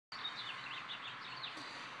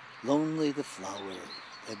Lonely the flower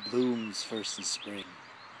that blooms first in spring,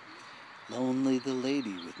 lonely the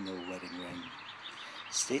lady with no wedding ring.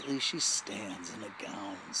 Stately she stands in a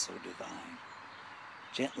gown so divine,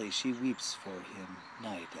 gently she weeps for him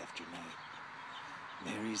night after night.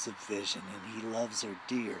 Mary's a vision and he loves her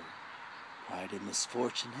dear, pride and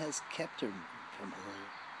misfortune has kept her from her.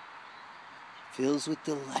 Fills with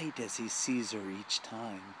delight as he sees her each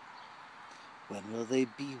time. When will they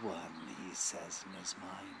be one, he says in his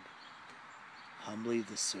mind. Humbly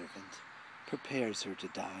the servant prepares her to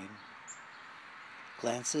dine.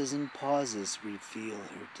 Glances and pauses reveal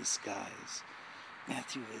her disguise.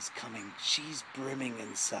 Matthew is coming, she's brimming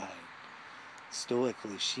inside.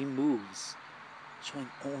 Stoically she moves, showing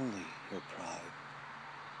only her pride.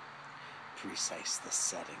 Precise the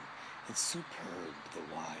setting, and superb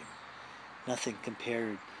the wine. Nothing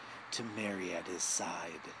compared to Mary at his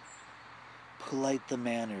side. Polite the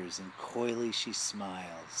manners, and coyly she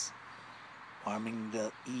smiles, warming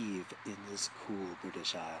the eve in this cool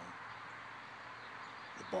British isle.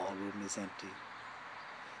 The ballroom is empty.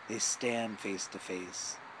 They stand face to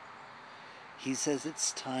face. He says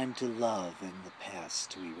it's time to love and the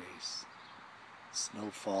past to erase.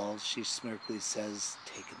 Snow falls, she smirkly says,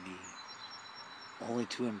 take a knee, only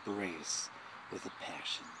to embrace with a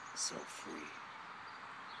passion so free.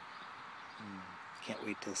 Can't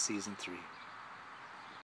wait till season 3.